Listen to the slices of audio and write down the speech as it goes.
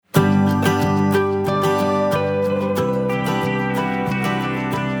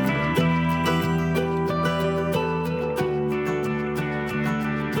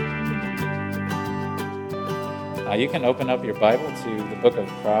You can open up your Bible to the book of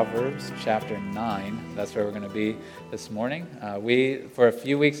Proverbs, chapter 9. That's where we're going to be this morning. We, for a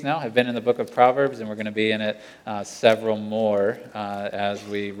few weeks now, have been in the book of Proverbs, and we're going to be in it several more as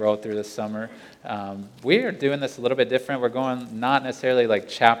we roll through the summer. We are doing this a little bit different. We're going not necessarily like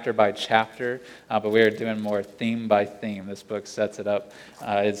chapter by chapter, but we are doing more theme by theme. This book sets it up.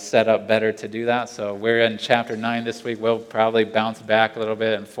 It's set up better to do that. So we're in chapter 9 this week. We'll probably bounce back a little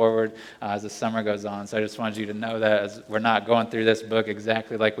bit and forward as the summer goes on. So I just wanted you to know that as we're not going through this book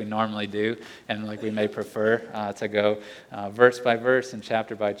exactly like we normally do and like we may prefer to go verse by verse and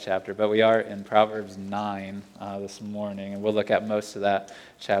chapter by chapter. But we are in Proverbs 9 this morning, and we'll look at most of that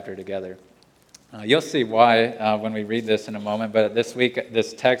chapter together. You'll see why when we read this in a moment, but this week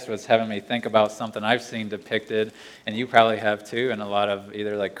this text was having me think about something I've seen depicted, and you probably have too, in a lot of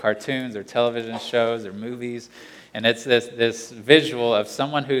either like cartoons or television shows or movies. And it's this visual of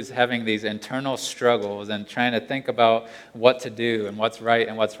someone who's having these internal struggles and trying to think about what to do and what's right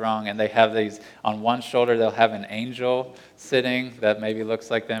and what's wrong. And they have these, on one shoulder they'll have an angel sitting that maybe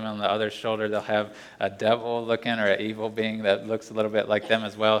looks like them. On the other shoulder they'll have a devil looking or an evil being that looks a little bit like them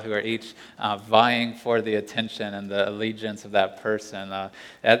as well, who are each vying for the attention and the allegiance of that person.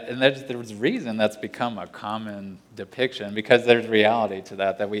 And there's reason that's become a common depiction, because there's reality to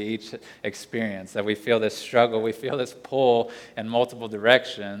that we each experience, that we feel this struggle, we feel this pull in multiple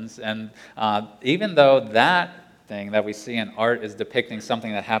directions. And even though that thing that we see in art is depicting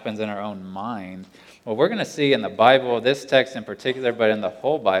something that happens in our own mind, what we're going to see in the Bible, this text in particular, but in the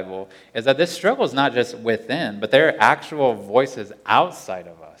whole Bible, is that this struggle is not just within, but there are actual voices outside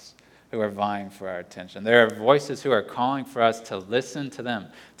of us who are vying for our attention. There are voices who are calling for us to listen to them,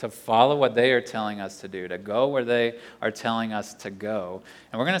 to follow what they are telling us to do, to go where they are telling us to go.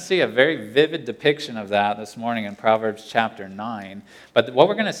 And we're going to see a very vivid depiction of that this morning in Proverbs chapter 9. But what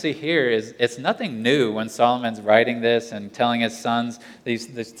we're going to see here is it's nothing new when Solomon's writing this and telling his sons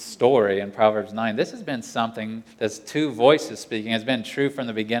this story in Proverbs 9. This has been something that's two voices speaking. It's been true from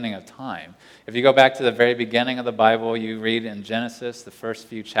the beginning of time. If you go back to the very beginning of the Bible, you read in Genesis, the first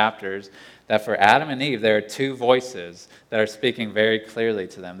few chapters, that for Adam and Eve, there are two voices that are speaking very clearly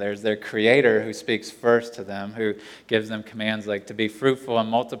to them. There's their Creator who speaks first to them, who gives them commands like to be fruitful and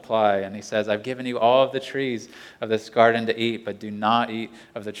multiply. And he says, I've given you all of the trees of this garden to eat, but do not eat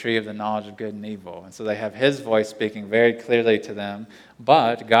of the tree of the knowledge of good and evil. And so they have his voice speaking very clearly to them.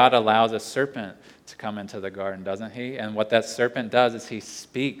 But God allows a serpent to come into the garden, doesn't he? And what that serpent does is he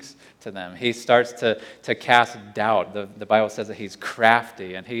speaks to them. He starts to cast doubt. The Bible says that he's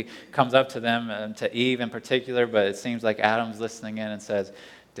crafty, and he comes up to them, and to Eve in particular, but it seems like Adam's listening in and says,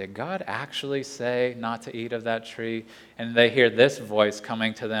 did God actually say not to eat of that tree? And they hear this voice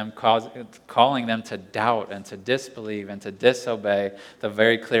coming to them, calling them to doubt and to disbelieve and to disobey the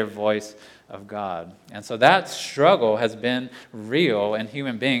very clear voice of God. And so that struggle has been real in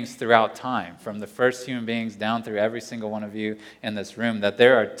human beings throughout time, from the first human beings down through every single one of you in this room, that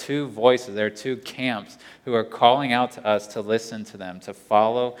there are two voices, there are two camps who are calling out to us to listen to them, to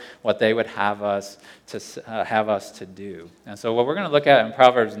follow what they would have us to do. And so what we're going to look at in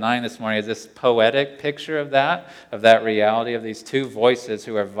Proverbs 9 this morning is this poetic picture of that reality of these two voices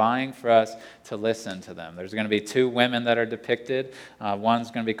who are vying for us to listen to them. There's going to be two women that are depicted.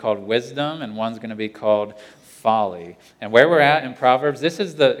 One's going to be called wisdom, and one's going to be called folly. And where we're at in Proverbs, this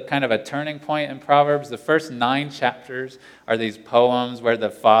is the kind of a turning point in Proverbs. The first 9 chapters are these poems where the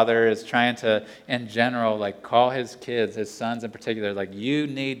father is trying to, in general, like call his kids, his sons in particular, like, you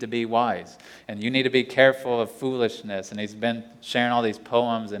need to be wise and you need to be careful of foolishness. And he's been sharing all these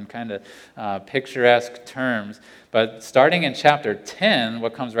poems in kind of picturesque terms. But starting in chapter 10,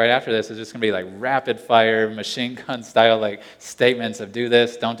 what comes right after this is just going to be like rapid fire, machine gun style, like statements of do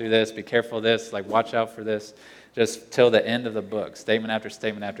this, don't do this, be careful of this, like watch out for this, just till the end of the book, statement after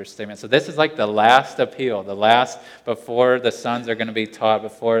statement after statement. So this is like the last appeal, the last before the sons are going to be taught,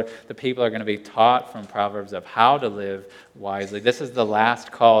 before the people are going to be taught from Proverbs of how to live wisely. This is the last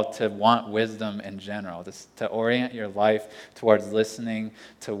call to want wisdom in general, to orient your life towards listening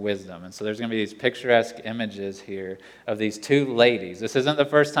to wisdom. And so there's going to be these picturesque images here of these two ladies. This isn't the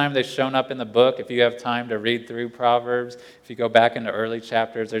first time they've shown up in the book. If you have time to read through Proverbs, if you go back into early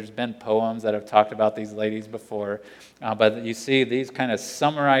chapters, there's been poems that have talked about these ladies before. But you see these kind of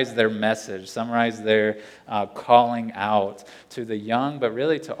summarize their message, summarize their calling out to the young, but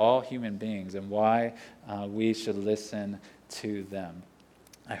really to all human beings, and why we should listen to them.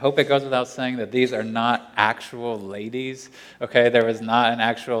 I hope it goes without saying that these are not actual ladies, okay? There was not an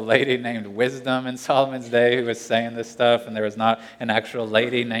actual lady named Wisdom in Solomon's day who was saying this stuff, and there was not an actual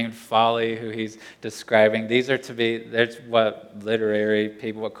lady named Folly who he's describing. There's what literary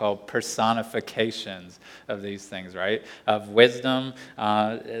people would call personifications of these things, right? Of wisdom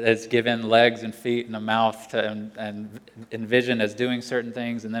is given legs and feet and a mouth and envisioned as doing certain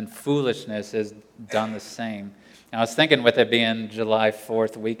things, and then foolishness is done the same. And I was thinking with it being July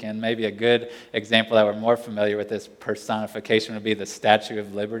 4th weekend, maybe a good example that we're more familiar with this personification would be the Statue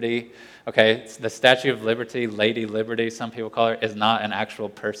of Liberty. Okay, the Statue of Liberty, Lady Liberty, some people call her, is not an actual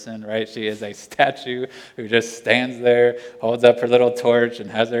person, right? She is a statue who just stands there, holds up her little torch, and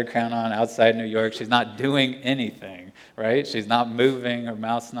has her crown on outside New York. She's not doing anything, right? She's not moving, her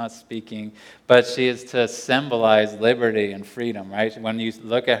mouth's not speaking, but she is to symbolize liberty and freedom, right? When you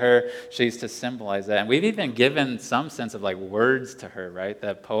look at her, she's to symbolize that. And we've even given some sense of like words to her, right?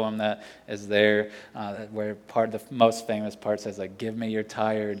 That poem that is there, where the most famous part says like, give me your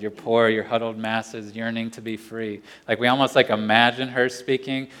tired, your poor, your huddled masses yearning to be free. Like we almost like imagine her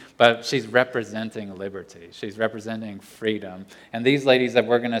speaking, but she's representing liberty. She's representing freedom. And these ladies that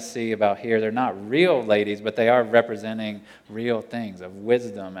we're going to see about here, they're not real ladies, but they are representing real things of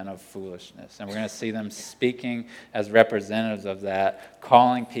wisdom and of foolishness. And we're going to see them speaking as representatives of that,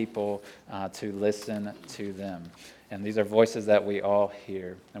 calling people to listen to them. And these are voices that we all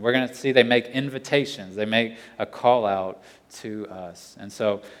hear. And we're going to see they make invitations. They make a call out to us. And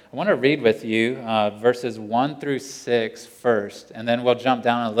so I want to read with you verses 1 through 6 first, and then we'll jump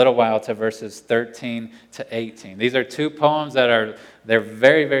down a little while to verses 13 to 18. These are two poems they're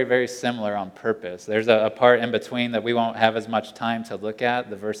very, very, very similar on purpose. There's a part in between that we won't have as much time to look at,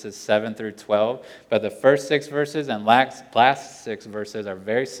 the verses 7 through 12, but the first 6 verses and last 6 verses are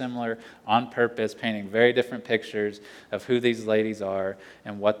very similar on purpose, painting very different pictures of who these ladies are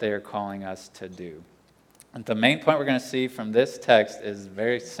and what they are calling us to do. And the main point we're going to see from this text is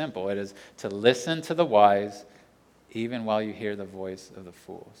very simple. It is to listen to the wise even while you hear the voice of the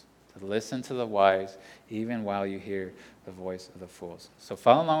fools. To listen to the wise even while you hear the voice of the fools. So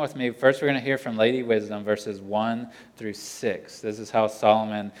follow along with me. First, we're going to hear from Lady Wisdom, verses 1 through 6. This is how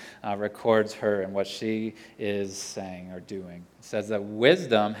Solomon records her and what she is saying or doing. It says that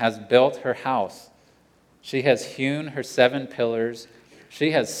wisdom has built her house. She has hewn her 7 pillars.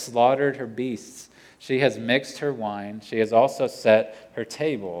 She has slaughtered her beasts. She has mixed her wine. She has also set her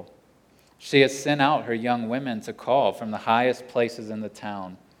table. She has sent out her young women to call from the highest places in the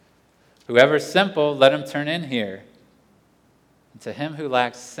town. Whoever is simple, let him turn in here. And to him who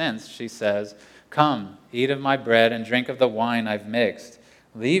lacks sense, she says, come, eat of my bread and drink of the wine I've mixed.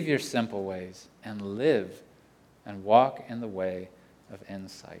 Leave your simple ways and live and walk in the way of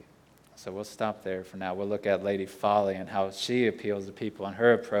insight. So we'll stop there for now. We'll look at Lady Folly and how she appeals to people and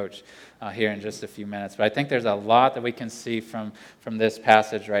her approach here in just a few minutes. But I think there's a lot that we can see from this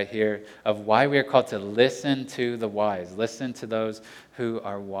passage right here of why we are called to listen to the wise, listen to those who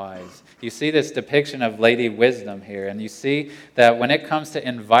are wise. You see this depiction of Lady Wisdom here, and you see that when it comes to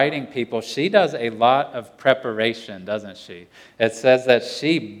inviting people, she does a lot of preparation, doesn't she? It says that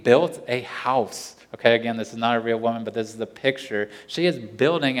she built a house. Okay, again, this is not a real woman, but this is the picture. She is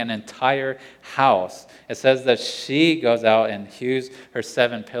building an entire house. It says that she goes out and hews her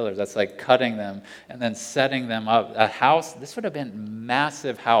 7 pillars. That's like cutting them and then setting them up. A house, this would have been a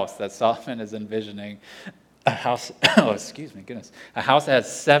massive house that Solomon is envisioning. A house, a house that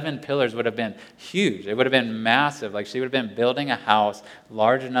has 7 pillars would have been huge. It would have been massive. Like she would have been building a house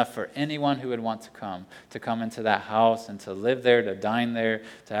large enough for anyone who would want to come into that house and to live there, to dine there,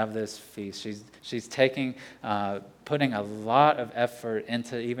 to have this feast. She's putting a lot of effort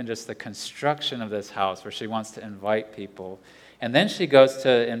into even just the construction of this house where she wants to invite people. And then she goes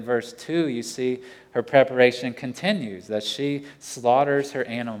to, in verse 2, you see her preparation continues, that she slaughters her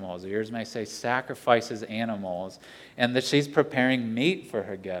animals. Yours may say sacrifices animals, and that she's preparing meat for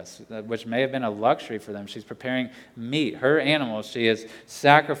her guests, which may have been a luxury for them. She's preparing meat. Her animals, she is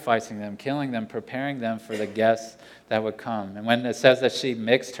sacrificing them, killing them, preparing them for the guests that would come. And when it says that she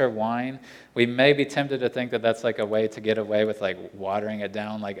mixed her wine, we may be tempted to think that that's like a way to get away with like watering it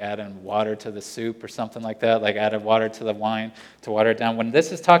down, like adding water to the soup or something like that, like added water to the wine to water it down. When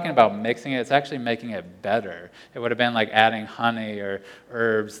this is talking about mixing it, it's actually making it better. It would have been like adding honey or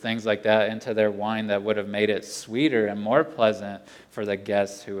herbs, things like that, into their wine that would have made it sweeter and more pleasant for the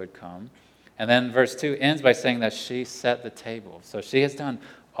guests who would come. And then verse 2 ends by saying that she set the table. So she has done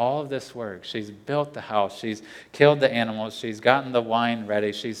all of this work. She's built the house. She's killed the animals. She's gotten the wine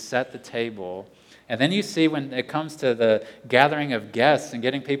ready. She's set the table. And then you see when it comes to the gathering of guests and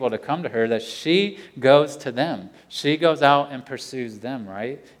getting people to come to her, that she goes to them. She goes out and pursues them,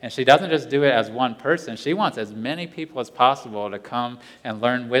 right? And she doesn't just do it as one person. She wants as many people as possible to come and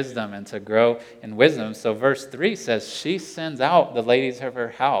learn wisdom and to grow in wisdom. So verse 3 says she sends out the ladies of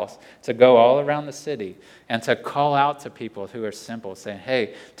her house to go all around the city and to call out to people who are simple, saying,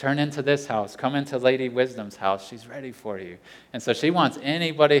 hey, turn into this house. Come into Lady Wisdom's house. She's ready for you. And so she wants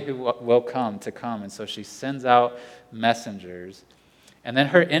anybody who will come to come. And so she sends out messengers. And then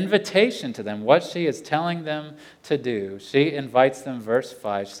her invitation to them, what she is telling them to do, she invites them, verse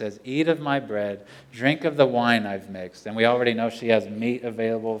 5, she says, eat of my bread, drink of the wine I've mixed. And we already know she has meat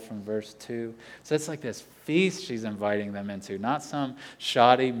available from verse 2. So it's like this feast she's inviting them into, not some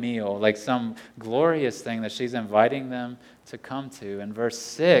shoddy meal, like some glorious thing that she's inviting them to come to. In verse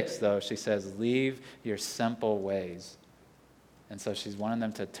 6, though, she says, leave your simple ways. And so she's wanting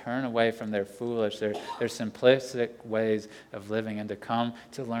them to turn away from their foolish, their simplistic ways of living and to come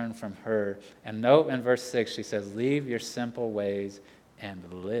to learn from her. And note in verse 6, she says, leave your simple ways and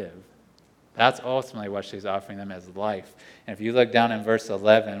live. That's ultimately what she's offering them as life. And if you look down in verse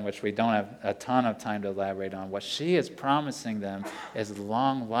 11, which we don't have a ton of time to elaborate on, what she is promising them is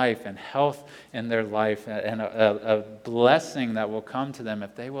long life and health in their life and a blessing that will come to them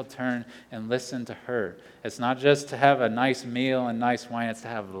if they will turn and listen to her. It's not just to have a nice meal and nice wine, it's to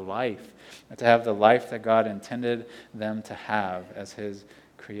have life, to have the life that God intended them to have as his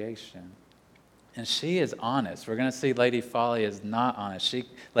creation. And she is honest. We're going to see Lady Folly is not honest.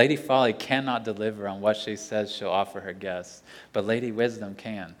 Lady Folly cannot deliver on what she says she'll offer her guests, but Lady Wisdom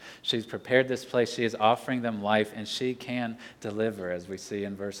can. She's prepared this place. She is offering them life, and she can deliver, as we see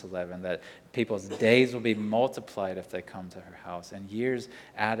in verse 11, that people's days will be multiplied if they come to her house, and years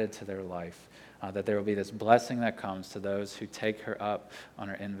added to their life, that there will be this blessing that comes to those who take her up on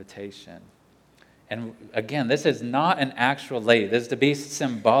her invitation. And again, this is not an actual lady. This is to be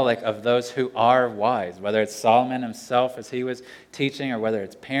symbolic of those who are wise, whether it's Solomon himself as he was teaching, or whether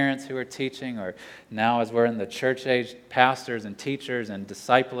it's parents who are teaching, or now as we're in the church age, pastors and teachers and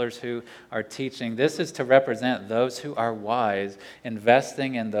disciplers who are teaching. This is to represent those who are wise,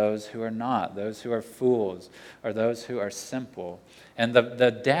 investing in those who are not, those who are fools, or those who are simple. And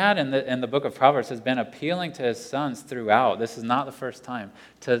the dad in the book of Proverbs has been appealing to his sons throughout. This is not the first time.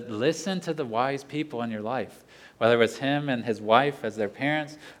 To listen to the wise people in your life. Whether it was him and his wife as their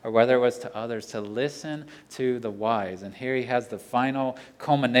parents, or whether it was to others, to listen to the wise. And here he has the final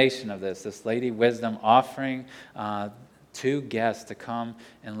culmination of this Lady Wisdom offering to guests to come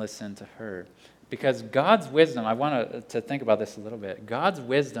and listen to her. Because God's wisdom, I want to think about this a little bit. God's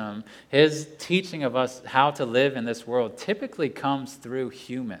wisdom, his teaching of us how to live in this world, typically comes through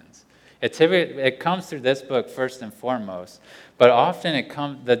humans. It comes through this book first and foremost, but often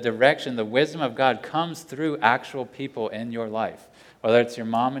the wisdom of God comes through actual people in your life. Whether it's your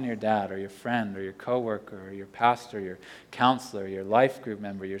mom and your dad, or your friend, or your coworker, or your pastor, your counselor, your life group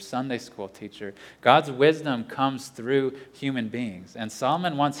member, your Sunday school teacher. God's wisdom comes through human beings. And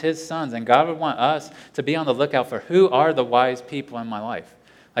Solomon wants his sons, and God would want us to be on the lookout for who are the wise people in my life.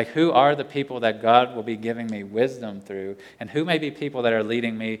 Like, who are the people that God will be giving me wisdom through, and who may be people that are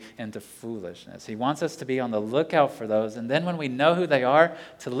leading me into foolishness. He wants us to be on the lookout for those, and then when we know who they are,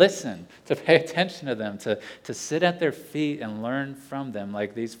 to listen, to pay attention to them, to sit at their feet and learn from them,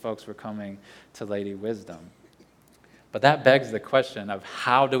 like these folks were coming to Lady Wisdom. But that begs the question of,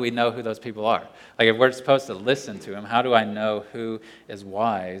 how do we know who those people are? Like, if we're supposed to listen to them, how do I know who is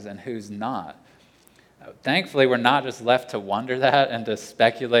wise and who's not? Thankfully, we're not just left to wonder that and to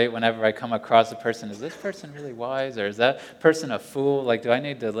speculate whenever I come across a person. Is this person really wise, or is that person a fool? Like, do I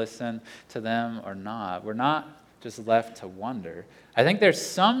need to listen to them or not? We're not just left to wonder. I think there's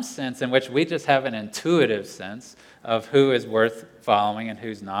some sense in which we just have an intuitive sense of who is worth following and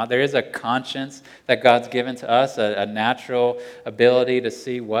who's not. There is a conscience that God's given to us, a natural ability to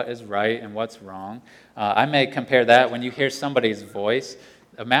see what is right and what's wrong. I may compare that when you hear somebody's voice.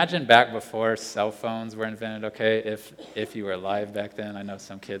 Imagine back before cell phones were invented, okay, if you were alive back then. I know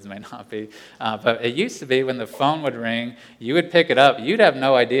some kids may not be. But it used to be when the phone would ring, you would pick it up. You'd have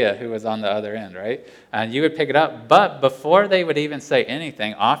no idea who was on the other end, right? And you would pick it up. But before they would even say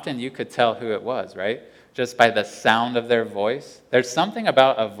anything, often you could tell who it was, right? Just by the sound of their voice. There's something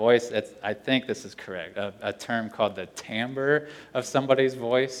about a voice, I think this is correct, a term called the timbre of somebody's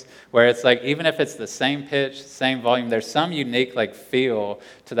voice, where it's like, even if it's the same pitch, same volume, there's some unique feel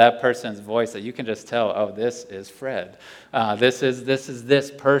to that person's voice that you can just tell, oh, this is Fred. This is this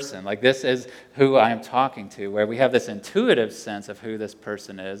person. Like, this is who I'm talking to, where we have this intuitive sense of who this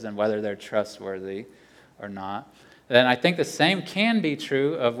person is and whether they're trustworthy or not. then I think the same can be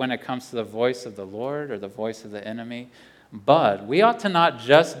true of when it comes to the voice of the Lord or the voice of the enemy. But we ought to not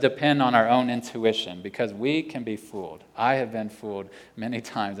just depend on our own intuition, because we can be fooled. I have been fooled many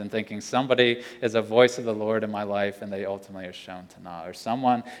times in thinking somebody is a voice of the Lord in my life and they ultimately are shown to not. Or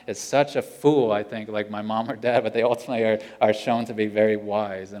someone is such a fool, I think, like my mom or dad, but they ultimately are shown to be very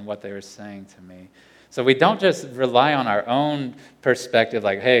wise in what they were saying to me. So we don't just rely on our own perspective,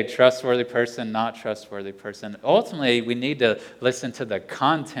 like, hey, trustworthy person, not trustworthy person. Ultimately, we need to listen to the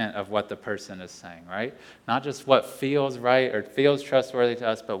content of what the person is saying, right? Not just what feels right or feels trustworthy to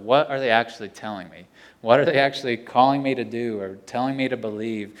us, but what are they actually telling me? What are they actually calling me to do or telling me to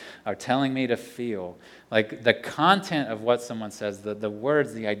believe or telling me to feel? Like the content of what someone says, the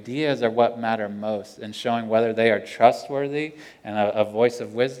words, the ideas are what matter most in showing whether they are trustworthy and a voice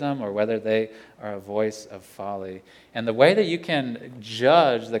of wisdom or whether they are a voice of folly. And the way that you can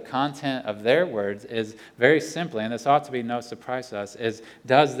judge the content of their words is very simply, and this ought to be no surprise to us, is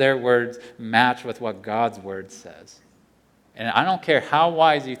does their words match with what God's word says? And I don't care how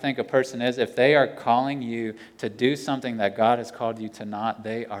wise you think a person is, if they are calling you to do something that God has called you to not,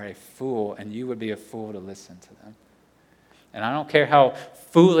 they are a fool, and you would be a fool to listen to them. And I don't care how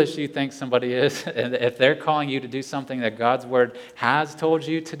foolish you think somebody is, and if they're calling you to do something that God's word has told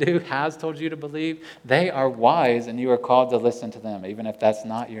you to do, has told you to believe, they are wise and you are called to listen to them, even if that's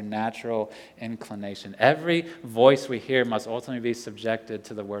not your natural inclination. Every voice we hear must ultimately be subjected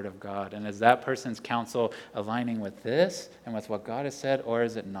to the word of God. And is that person's counsel aligning with this and with what God has said, or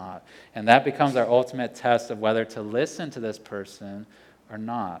is it not? And that becomes our ultimate test of whether to listen to this person or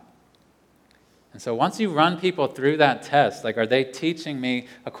not. And so once you run people through that test, like, are they teaching me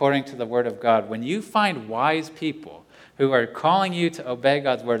according to the word of God? When you find wise people who are calling you to obey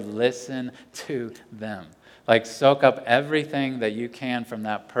God's word, listen to them. Like, soak up everything that you can from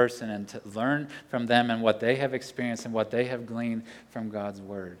that person and to learn from them and what they have experienced and what they have gleaned from God's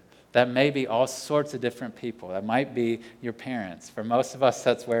word. That may be all sorts of different people. That might be your parents. For most of us,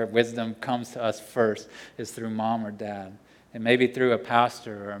 that's where wisdom comes to us first, is through mom or dad. It may be through a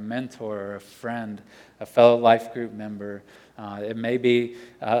pastor or a mentor or a friend, a fellow life group member. It may be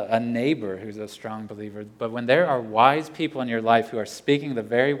a neighbor who's a strong believer. But when there are wise people in your life who are speaking the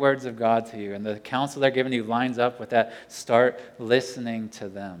very words of God to you and the counsel they're giving you lines up with that, start listening to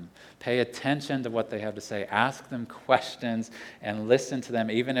them. Pay attention to what they have to say. Ask them questions and listen to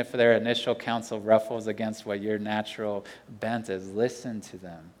them, even if their initial counsel ruffles against what your natural bent is. Listen to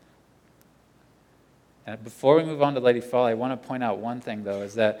them. And before we move on to Lady Folly, I want to point out one thing, though,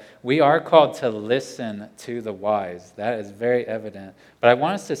 is that we are called to listen to the wise. That is very evident. But I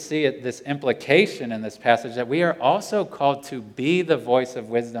want us to see this implication in this passage that we are also called to be the voice of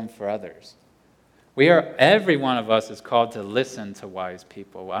wisdom for others. Every one of us is called to listen to wise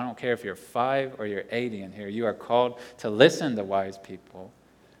people. I don't care if you're 5 or you're 80 in here. You are called to listen to wise people.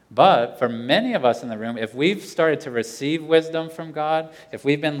 But for many of us in the room, if we've started to receive wisdom from God, if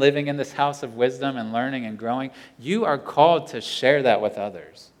we've been living in this house of wisdom and learning and growing, you are called to share that with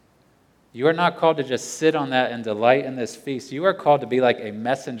others. You are not called to just sit on that and delight in this feast. You are called to be like a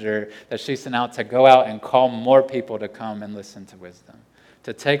messenger that she sent out to go out and call more people to come and listen to wisdom.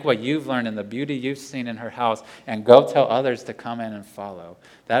 To take what you've learned and the beauty you've seen in her house and go tell others to come in and follow.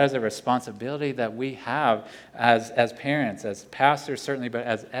 That is a responsibility that we have as parents, as pastors certainly, but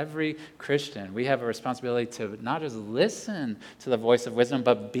as every Christian. We have a responsibility to not just listen to the voice of wisdom,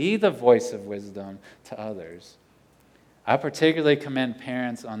 but be the voice of wisdom to others. I particularly commend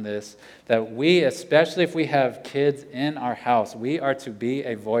parents on this, that we, especially if we have kids in our house, we are to be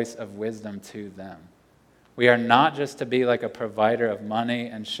a voice of wisdom to them. We are not just to be like a provider of money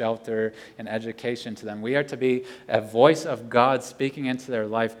and shelter and education to them. We are to be a voice of God speaking into their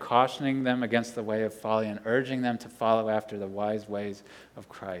life, cautioning them against the way of folly and urging them to follow after the wise ways of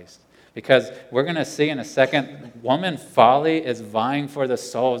Christ. Because we're going to see in a second, woman folly is vying for the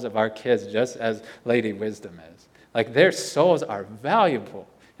souls of our kids just as Lady Wisdom is. Like, their souls are valuable.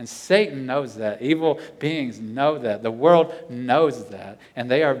 And Satan knows that. Evil beings know that. The world knows that. And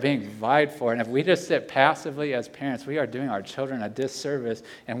they are being vied for. And if we just sit passively as parents, we are doing our children a disservice.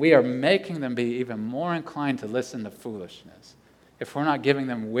 And we are making them be even more inclined to listen to foolishness. If we're not giving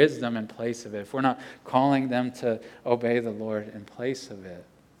them wisdom in place of it. If we're not calling them to obey the Lord in place of it.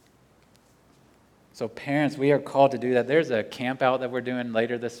 So parents, we are called to do that. There's a camp out that we're doing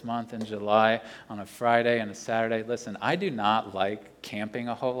later this month in July on a Friday and a Saturday. Listen, I do not like camping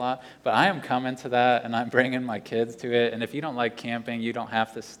a whole lot, but I am coming to that and I'm bringing my kids to it. And if you don't like camping, you don't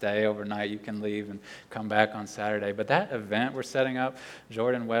have to stay overnight. You can leave and come back on Saturday. But that event we're setting up,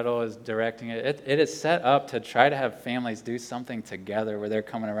 Jordan Weddle is directing it. It is set up to try to have families do something together where they're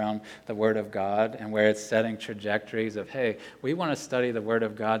coming around the Word of God and where it's setting trajectories of, hey, we want to study the Word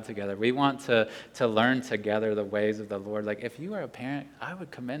of God together. We want to learn together the ways of the Lord. Like, if you are a parent, I would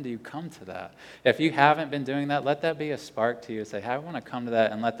commend you, come to that. If you haven't been doing that, let that be a spark to you. Say, hey, I want to come to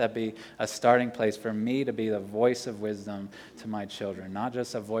that, and let that be a starting place for me to be the voice of wisdom to my children. Not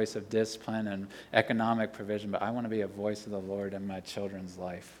just a voice of discipline and economic provision, but I want to be a voice of the Lord in my children's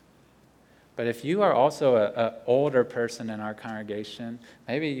life. But if you are also an older person in our congregation,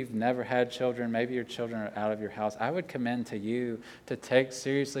 maybe you've never had children, maybe your children are out of your house, I would commend to you to take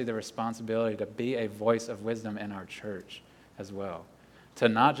seriously the responsibility to be a voice of wisdom in our church as well. To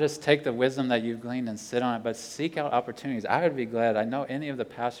not just take the wisdom that you've gleaned and sit on it, but seek out opportunities. I would be glad, I know any of the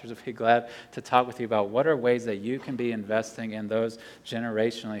pastors would be glad to talk with you about what are ways that you can be investing in those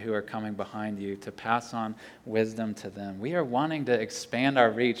generationally who are coming behind you to pass on wisdom to them. We are wanting to expand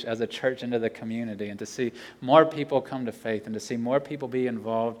our reach as a church into the community and to see more people come to faith and to see more people be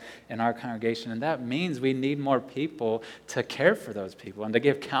involved in our congregation. And that means we need more people to care for those people and to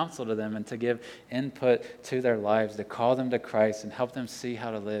give counsel to them and to give input to their lives, to call them to Christ and help them see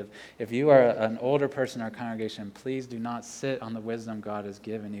how to live. If you are an older person in our congregation, please do not sit on the wisdom God has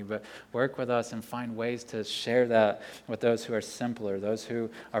given you, but work with us and find ways to share that with those who are simpler, those who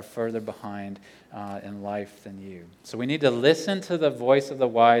are further behind in life than you. So we need to listen to the voice of the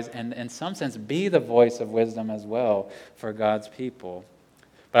wise and in some sense be the voice of wisdom as well for God's people.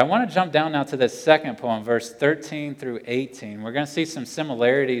 But I want to jump down now to this second poem, verse 13 through 18. We're going to see some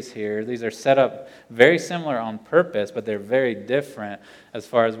similarities here. These are set up very similar on purpose, but they're very different as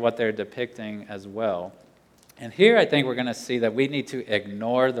far as what they're depicting as well. And here I think we're going to see that we need to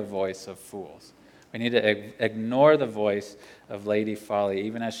ignore the voice of fools. We need to ignore the voice of Lady Folly,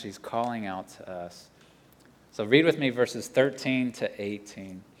 even as she's calling out to us. So read with me verses 13 to 18.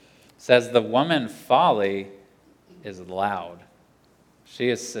 It says, "The woman Folly is loud. She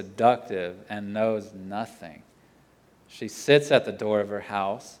is seductive and knows nothing. She sits at the door of her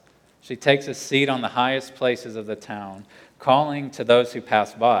house. She takes a seat on the highest places of the town, calling to those who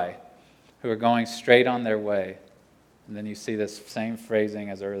pass by, who are going straight on their way." And then you see this same phrasing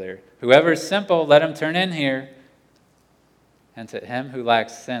as earlier. "Whoever is simple, let him turn in here. And to him who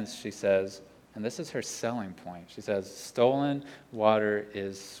lacks sense," she says, and this is her selling point. She says, "Stolen water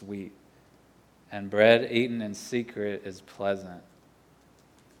is sweet, and bread eaten in secret is pleasant.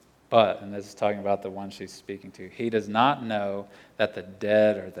 But," and this is talking about the one she's speaking to, "he does not know that the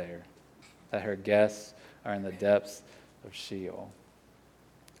dead are there, that her guests are in the depths of Sheol."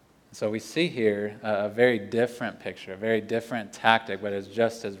 So we see here a very different picture, a very different tactic, but it's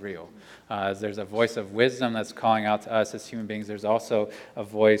just as real. As there's a voice of wisdom that's calling out to us as human beings, there's also a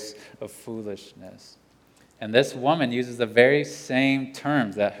voice of foolishness. And this woman uses the very same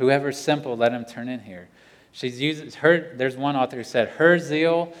terms, that whoever's simple, let him turn in here. There's one author who said, her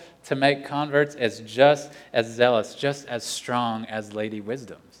zeal to make converts is just as zealous, just as strong as Lady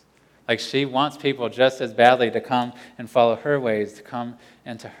Wisdom's. Like, she wants people just as badly to come and follow her ways, to come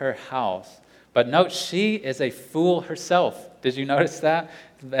into her house. But note, she is a fool herself. Did you notice that?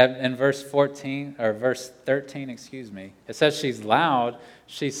 In verse 13, it says she's loud,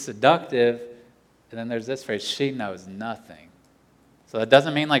 she's seductive, and then there's this phrase, she knows nothing. So that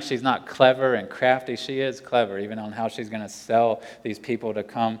doesn't mean like she's not clever and crafty. She is clever, even on how she's going to sell these people to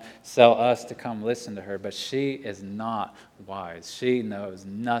come, sell us to come listen to her. But she is not wise. She knows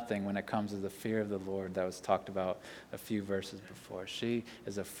nothing when it comes to the fear of the Lord that was talked about a few verses before. She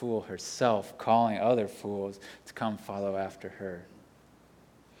is a fool herself, calling other fools to come follow after her.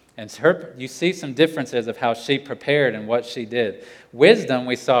 And you see some differences of how she prepared and what she did. Wisdom,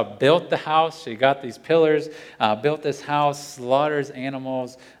 we saw, built the house. She got these pillars, built this house, slaughters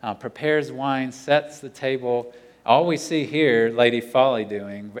animals, prepares wine, sets the table. All we see here, Lady Folly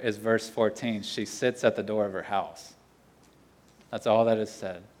doing, is verse 14. She sits at the door of her house. That's all that is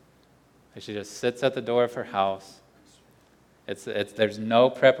said. She just sits at the door of her house. There's no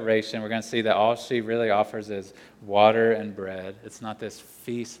preparation. We're going to see that all she really offers is water and bread. It's not this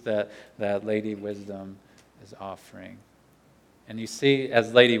feast that Lady Wisdom is offering. And you see,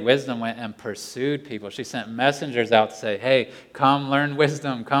 as Lady Wisdom went and pursued people, she sent messengers out to say, hey, come learn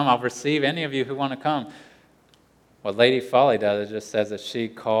wisdom. Come, I'll receive any of you who want to come. What Lady Folly does is just says that she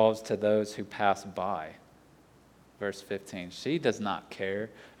calls to those who pass by. Verse 15. She does not care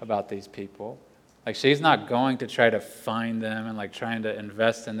about these people. Like, she's not going to try to find them and like trying to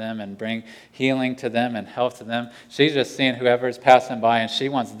invest in them and bring healing to them and health to them. She's just seeing whoever is passing by, and she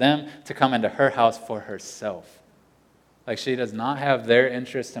wants them to come into her house for herself. Like, she does not have their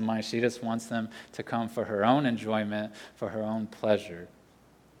interest in mind. She just wants them to come for her own enjoyment, for her own pleasure.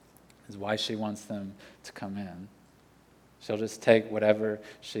 Is why she wants them to come in. She'll just take whatever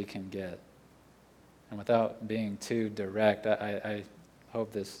she can get. And without being too direct, I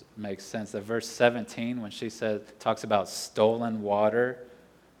hope this makes sense. That verse 17, when she talks about stolen water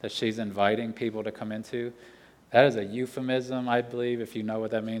that she's inviting people to come into, that is a euphemism, I believe, if you know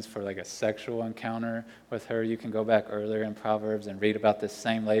what that means, for like a sexual encounter with her. You can go back earlier in Proverbs and read about this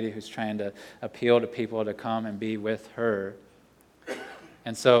same lady who's trying to appeal to people to come and be with her.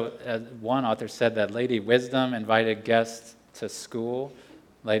 And so one author said that Lady Wisdom invited guests to school.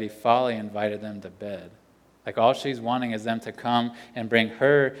 Lady Folly invited them to bed. Like, all she's wanting is them to come and bring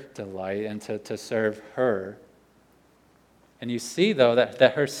her delight and to serve her. And you see, though,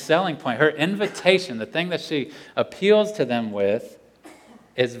 that her selling point, her invitation, the thing that she appeals to them with,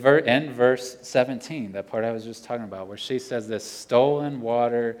 is in verse 17, that part I was just talking about, where she says this stolen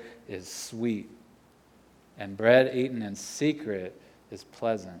water is sweet, and bread eaten in secret is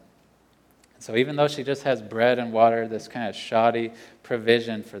pleasant. So even though she just has bread and water, this kind of shoddy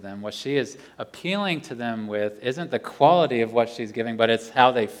provision for them, what she is appealing to them with isn't the quality of what she's giving, but it's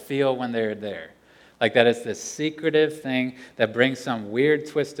how they feel when they're there. Like, that it's this secretive thing that brings some weird,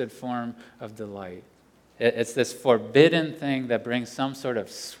 twisted form of delight. It's this forbidden thing that brings some sort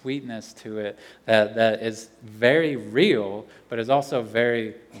of sweetness to it that is very real, but is also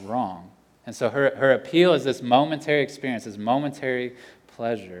very wrong. And so her appeal is this momentary experience, this momentary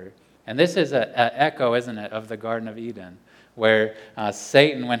pleasure. And this is an echo, isn't it, of the Garden of Eden, where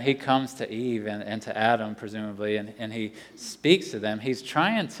Satan, when he comes to Eve and to Adam, presumably, and he speaks to them, he's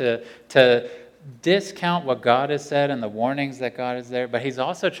trying to discount what God has said and the warnings that God is there, but he's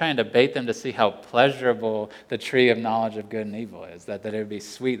also trying to bait them to see how pleasurable the tree of knowledge of good and evil is, that it would be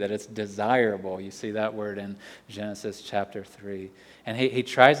sweet, that it's desirable. You see that word in Genesis chapter 3. And he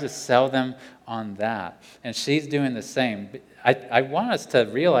tries to sell them on that. And she's doing the same. I want us to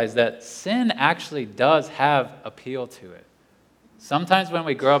realize that sin actually does have appeal to it. Sometimes when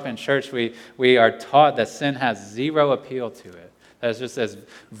we grow up in church, we are taught that sin has zero appeal to it. That it's just this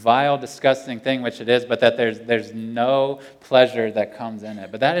vile, disgusting thing, which it is, but that there's no pleasure that comes in it.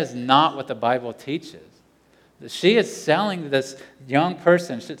 But that is not what the Bible teaches. She is selling this young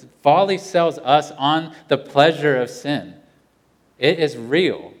person. Folly sells us on the pleasure of sin. It is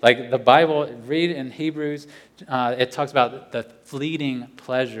real. Like the Bible, read in Hebrews, it talks about the fleeting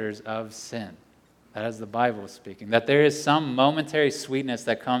pleasures of sin. That is the Bible speaking. That there is some momentary sweetness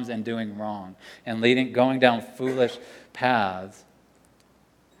that comes in doing wrong and going down foolish paths.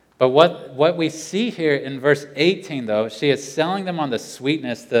 But what we see here in verse 18, though, she is selling them on the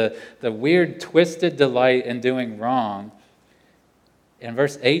sweetness, the weird, twisted delight in doing wrong. In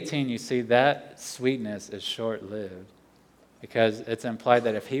verse 18, you see that sweetness is short-lived. Because it's implied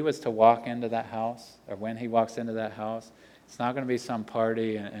that if he was to walk into that house, or when he walks into that house, it's not going to be some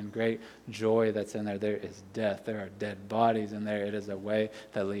party and great joy that's in there. There is death. There are dead bodies in there. It is a way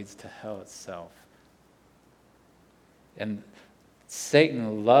that leads to hell itself. And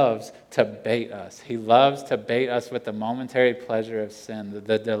Satan loves to bait us. He loves to bait us with the momentary pleasure of sin,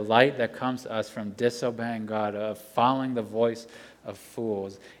 the delight that comes to us from disobeying God, of following the voice of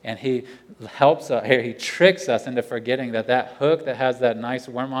fools. And he he tricks us into forgetting that hook that has that nice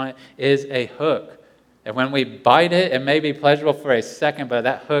worm on it is a hook. And when we bite it, it may be pleasurable for a second, but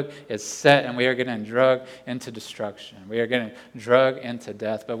that hook is set and we are getting drugged into destruction. We are getting drugged into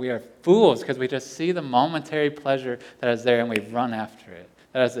death. But we are fools because we just see the momentary pleasure that is there and we run after it.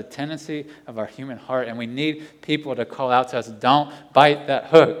 That is the tendency of our human heart. And we need people to call out to us, don't bite that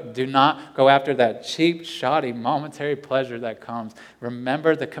hook. Do not go after that cheap, shoddy, momentary pleasure that comes.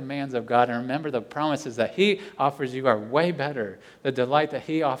 Remember the commands of God and remember the promises that he offers you are way better. The delight that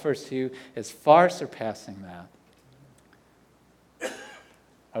he offers to you is far surpassing that.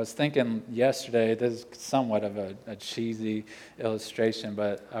 I was thinking yesterday, this is somewhat of a cheesy illustration,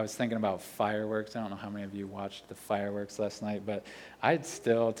 but I was thinking about fireworks. I don't know how many of you watched the fireworks last night, but I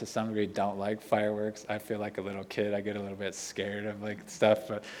still, to some degree, don't like fireworks. I feel like a little kid. I get a little bit scared of stuff.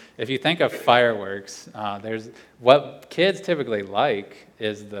 But if you think of fireworks, there's what kids typically like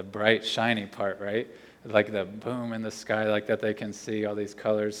is the bright, shiny part, right? Like the boom in the sky, like that they can see all these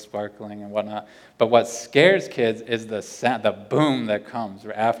colors sparkling and whatnot. But what scares kids is the sound, the boom that comes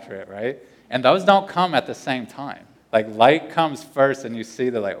after it, right? And those don't come at the same time. Like light comes first and you see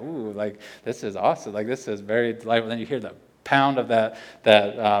the ooh, this is awesome. This is very delightful. Then you hear the pound of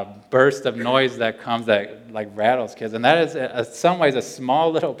that burst of noise that comes that like rattles kids. And that is, in some ways, a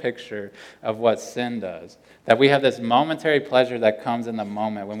small little picture of what sin does. That we have this momentary pleasure that comes in the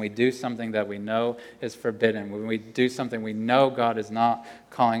moment when we do something that we know is forbidden, when we do something we know God is not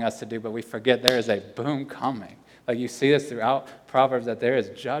calling us to do, but we forget there is a boom coming. Like you see this throughout Proverbs, that there is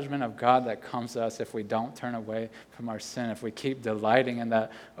judgment of God that comes to us if we don't turn away from our sin. If we keep delighting in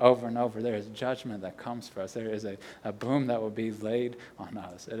that over and over, there is judgment that comes for us. There is a boom that will be laid on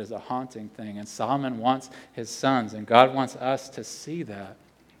us. It is a haunting thing. And Solomon wants his sons, and God wants us to see that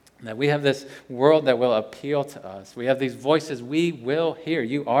we have this world that will appeal to us. We have these voices we will hear.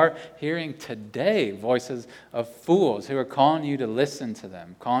 You are hearing today voices of fools who are calling you to listen to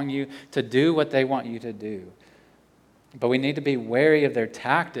them, calling you to do what they want you to do. But we need to be wary of their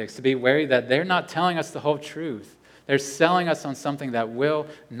tactics, to be wary that they're not telling us the whole truth. They're selling us on something that will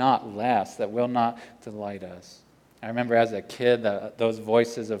not last, that will not delight us. I remember as a kid those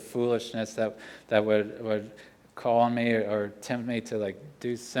voices of foolishness that would call on me or tempt me to like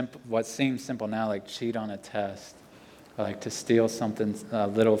do what seems simple now, like cheat on a test, or like to steal something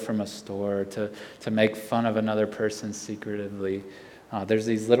little from a store, to make fun of another person secretively. There's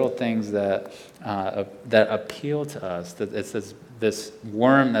these little things that appeal to us. That it's this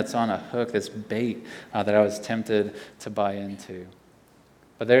worm that's on a hook, this bait that I was tempted to buy into.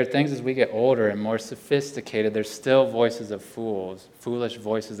 But there are things as we get older and more sophisticated, there's still voices of fools, foolish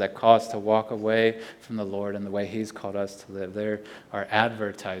voices that cause us to walk away from the Lord and the way He's called us to live. There are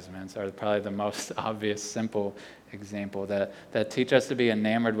advertisements, are probably the most obvious, simple example, that teach us to be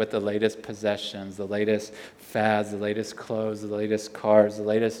enamored with the latest possessions, the latest fads, the latest clothes, the latest cars, the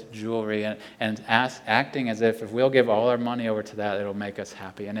latest jewelry, and acting as if we'll give all our money over to that, it'll make us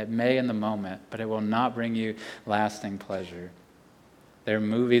happy. And it may in the moment, but it will not bring you lasting pleasure. There are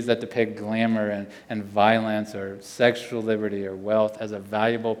movies that depict glamour and violence or sexual liberty or wealth as a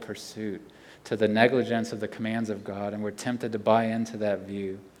valuable pursuit to the negligence of the commands of God, and we're tempted to buy into that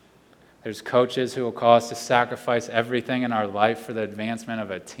view. There's coaches who will call us to sacrifice everything in our life for the advancement of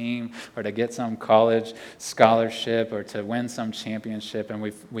a team or to get some college scholarship or to win some championship.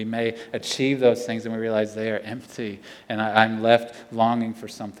 And we may achieve those things and we realize they are empty and I'm left longing for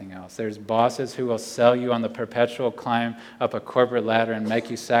something else. There's bosses who will sell you on the perpetual climb up a corporate ladder and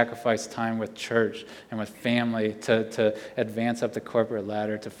make you sacrifice time with church and with family to advance up the corporate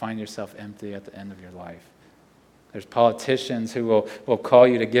ladder to find yourself empty at the end of your life. There's politicians who will call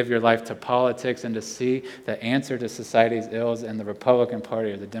you to give your life to politics and to see the answer to society's ills in the Republican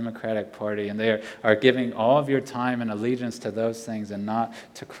Party or the Democratic Party, and they are giving all of your time and allegiance to those things and not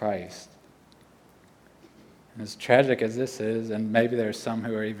to Christ. And as tragic as this is, and maybe there are some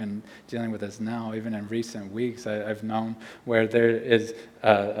who are even dealing with this now, even in recent weeks, I've known where there is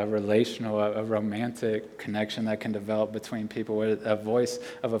a relational, a romantic connection that can develop between people, where a voice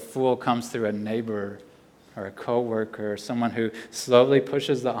of a fool comes through a neighbor or a coworker, or someone who slowly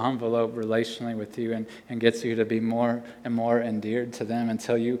pushes the envelope relationally with you and gets you to be more and more endeared to them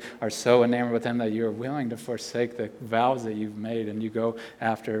until you are so enamored with them that you're willing to forsake the vows that you've made and you go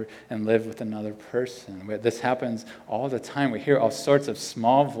after and live with another person. This happens all the time. We hear all sorts of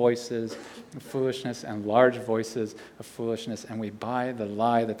small voices of foolishness and large voices of foolishness, and we buy the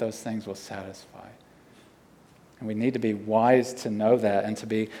lie that those things will satisfy. And we need to be wise to know that and to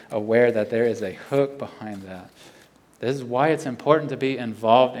be aware that there is a hook behind that. This is why it's important to be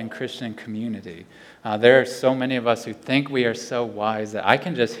involved in Christian community. There are so many of us who think we are so wise that I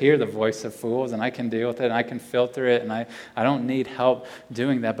can just hear the voice of fools and I can deal with it and I can filter it and I don't need help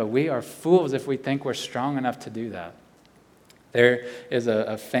doing that. But we are fools if we think we're strong enough to do that. There is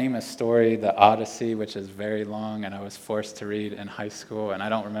a famous story, the Odyssey, which is very long, and I was forced to read in high school, and I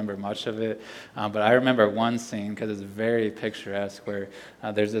don't remember much of it. But I remember one scene, because it's very picturesque, where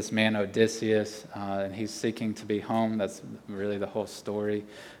there's this man, Odysseus, and he's seeking to be home. That's really the whole story.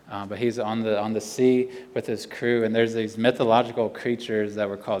 But he's on the sea with his crew, and there's these mythological creatures that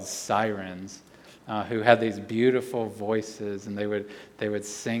were called sirens, who had these beautiful voices, and they would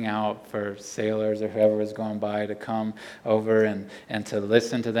sing out for sailors or whoever was going by to come over and to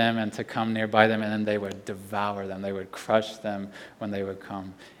listen to them and to come nearby them, and then they would devour them. They would crush them when they would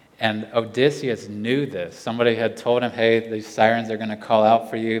come. And Odysseus knew this. Somebody had told him, hey, these sirens are going to call out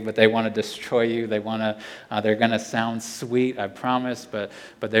for you, but they want to destroy you. They're going to sound sweet, I promise, but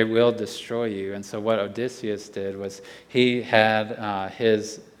they will destroy you. And so what Odysseus did was he had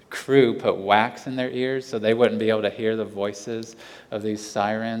his crew put wax in their ears so they wouldn't be able to hear the voices of these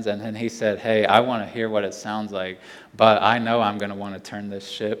sirens. And then he said, hey, I want to hear what it sounds like, but I know I'm going to want to turn this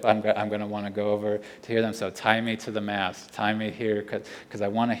ship. I'm going to want to go over to hear them. So tie me to the mast, tie me here because I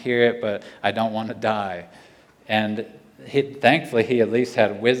want to hear it, but I don't want to die. And Thankfully, he at least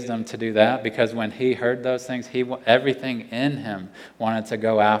had wisdom to do that, because when he heard those things, everything in him wanted to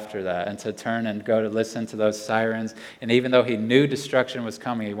go after that and to turn and go to listen to those sirens. And even though he knew destruction was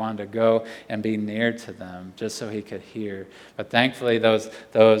coming, he wanted to go and be near to them just so he could hear. But thankfully, those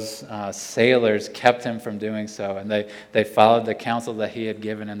sailors kept him from doing so, and they followed the counsel that he had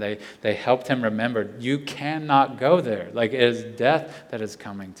given, and they helped him remember, you cannot go there. Like, it is death that is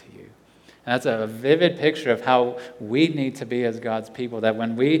coming to you. And that's a vivid picture of how we need to be as God's people, that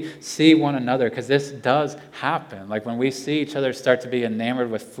when we see one another, because this does happen, like when we see each other start to be enamored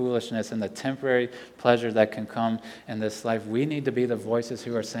with foolishness and the temporary pleasure that can come in this life, we need to be the voices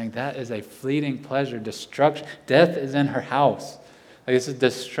who are saying, that is a fleeting pleasure. Destruction, death is in her house. Like, this is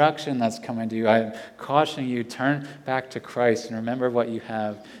destruction that's coming to you. I am cautioning you, turn back to Christ and remember what you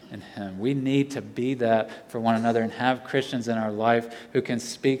have in him. We need to be that for one another and have Christians in our life who can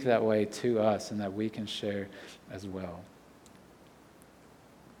speak that way to us and that we can share as well.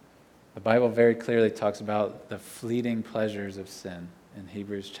 The Bible very clearly talks about the fleeting pleasures of sin in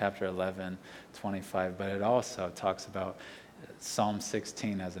Hebrews chapter 11, 25, but it also talks about Psalm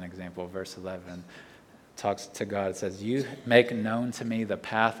 16 as an example, verse 11. Talks to God. It says, you make known to me the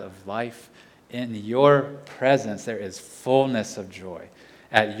path of life. In your presence there is fullness of joy.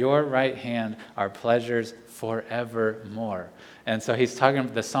 At your right hand are pleasures forevermore. And so the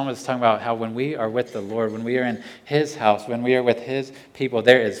psalmist is talking about how when we are with the Lord, when we are in his house, when we are with his people,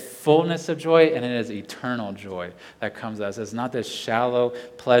 there is fullness of joy, and it is eternal joy that comes to us. It's not this shallow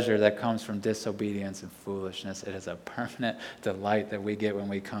pleasure that comes from disobedience and foolishness. It is a permanent delight that we get when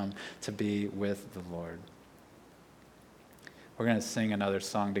we come to be with the Lord. We're going to sing another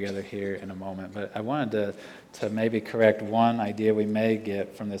song together here in a moment, but I wanted to maybe correct one idea we may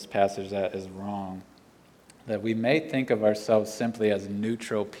get from this passage that is wrong. That we may think of ourselves simply as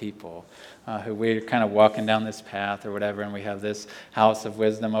neutral people, who we're kind of walking down this path or whatever, and we have this house of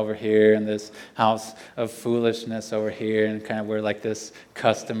wisdom over here and this house of foolishness over here, and kind of we're like this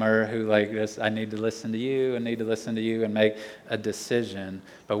customer who like this, I need to listen to you and make a decision.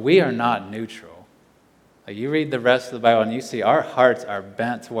 But we are not neutral. Like, you read the rest of the Bible and you see our hearts are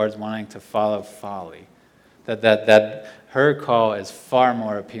bent towards wanting to follow folly. That her call is far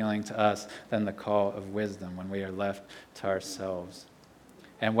more appealing to us than the call of wisdom when we are left to ourselves.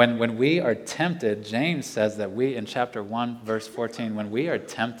 And when we are tempted, James says that in chapter 1, verse 14, when we are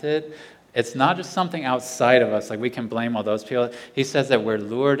tempted, it's not just something outside of us, like we can blame all those people. He says that we're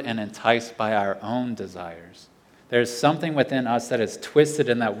lured and enticed by our own desires. There's something within us that is twisted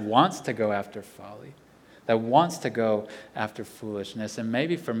and that wants to go after folly, that wants to go after foolishness. And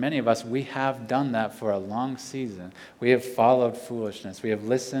maybe for many of us, we have done that for a long season. We have followed foolishness. We have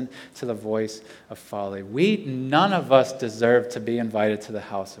listened to the voice of folly. None of us deserve to be invited to the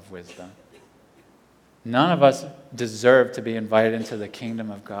house of wisdom. None of us deserve to be invited into the kingdom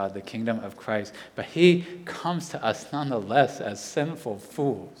of God, the kingdom of Christ. But he comes to us nonetheless as sinful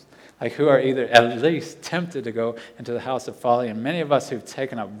fools, like who are either at least tempted to go into the house of folly, and many of us who've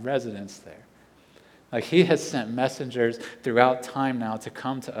taken up residence there. Like, he has sent messengers throughout time now to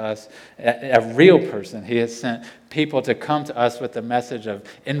come to us, a real person. He has sent people to come to us with the message of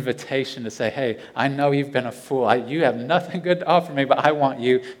invitation to say, hey, I know you've been a fool. You have nothing good to offer me, but I want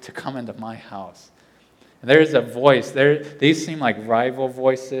you to come into my house. And there is a voice. These seem like rival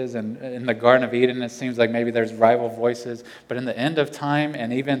voices, and in the Garden of Eden, it seems like maybe there's rival voices. But in the end of time,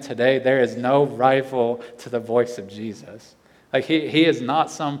 and even today, there is no rival to the voice of Jesus. Like, he is not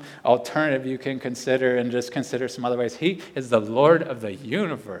some alternative you can consider and just consider some other ways. He is the Lord of the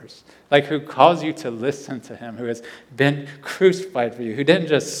universe, like, who calls you to listen to him, who has been crucified for you, who didn't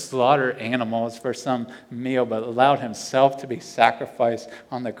just slaughter animals for some meal, but allowed himself to be sacrificed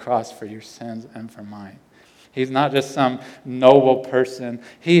on the cross for your sins and for mine. He's not just some noble person.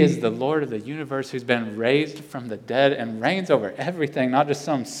 He is the Lord of the universe who's been raised from the dead and reigns over everything, not just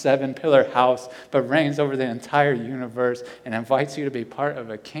some 7-pillar house, but reigns over the entire universe and invites you to be part of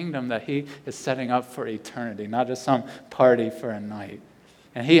a kingdom that he is setting up for eternity, not just some party for a night.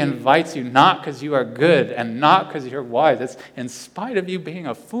 And he invites you not because you are good and not because you're wise. It's in spite of you being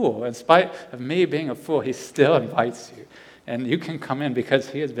a fool, in spite of me being a fool, he still invites you. And you can come in because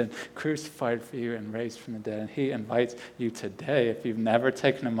he has been crucified for you and raised from the dead. And he invites you today. If you've never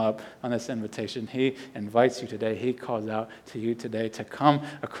taken him up on this invitation, he invites you today. He calls out to you today to come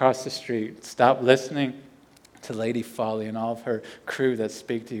across the street. Stop listening to Lady Folly and all of her crew that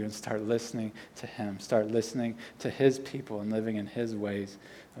speak to you and start listening to him. Start listening to his people and living in his ways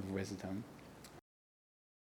of wisdom.